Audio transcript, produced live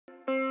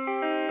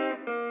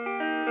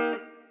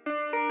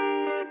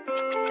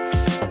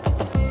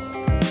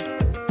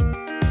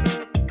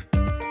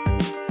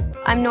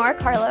I'm Nora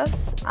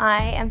Carlos.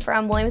 I am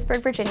from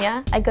Williamsburg,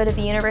 Virginia. I go to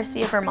the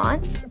University of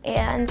Vermont,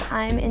 and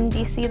I'm in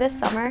DC this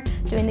summer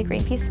doing the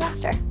Greenpeace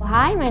Semester.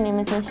 Hi, my name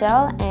is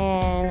Michelle,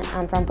 and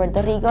I'm from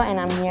Puerto Rico, and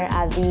I'm here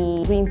at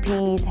the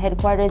Greenpeace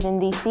headquarters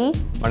in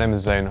DC. My name is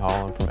Zane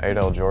Hall. I'm from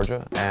Adel,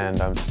 Georgia,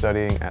 and I'm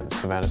studying at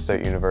Savannah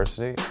State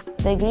University.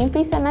 The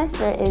Greenpeace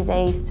Semester is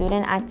a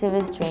student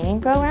activist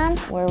training program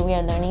where we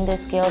are learning the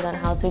skills on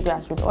how to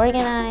grassroots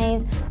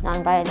organize,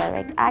 nonviolent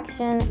direct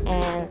action,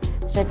 and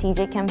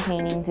strategic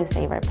campaigning to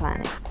save our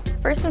planet.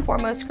 First and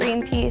foremost,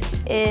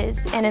 Greenpeace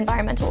is an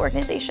environmental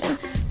organization.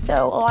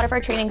 So a lot of our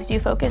trainings do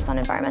focus on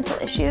environmental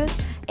issues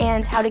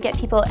and how to get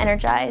people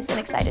energized and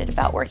excited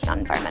about working on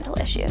environmental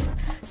issues.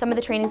 Some of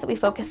the trainings that we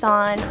focus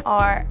on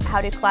are how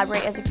to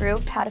collaborate as a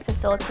group, how to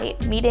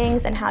facilitate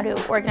meetings, and how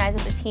to organize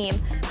as a team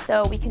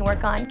so we can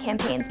work on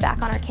campaigns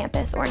back on our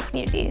campus or in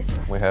communities.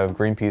 We have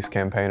Greenpeace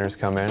campaigners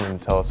come in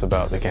and tell us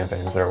about the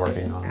campaigns they're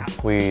working on.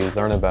 We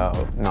learn about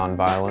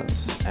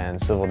nonviolence and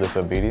civil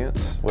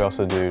disobedience. We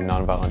also do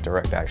nonviolent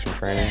direct action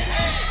training.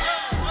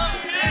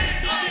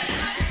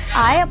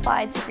 I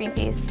applied to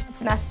Greenpeace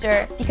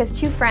Semester because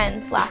two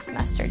friends last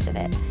semester did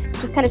it.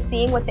 Just kind of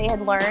seeing what they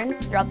had learned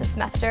throughout the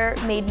semester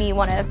made me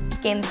want to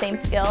gain the same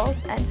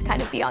skills and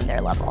kind of be on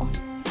their level.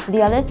 The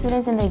other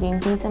students in the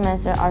Greenpeace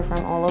Semester are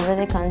from all over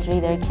the country.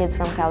 They're kids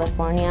from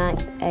California,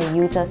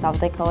 Utah, South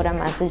Dakota,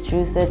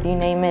 Massachusetts, you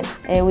name it.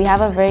 We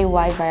have a very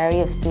wide variety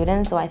of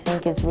students, so I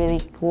think it's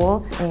really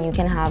cool, and you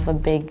can have a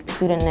big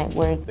student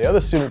network. The other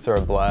students are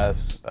a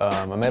blast.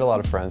 I made a lot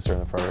of friends during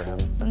the program.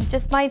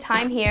 Just my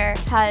time here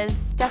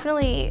has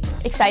definitely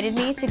excited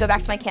me to go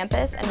back to my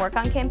campus and work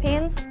on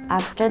campaigns.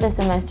 After the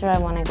semester, I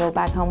want to go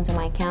back home to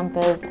my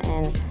campus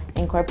and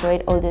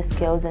incorporate all the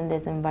skills in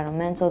this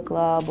environmental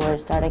club or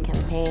start a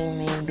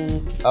campaign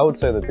maybe. I would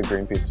say that the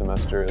Greenpeace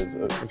Semester is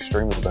an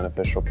extremely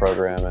beneficial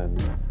program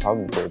and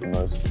probably the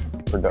most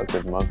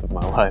productive month of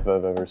my life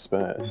I've ever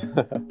spent.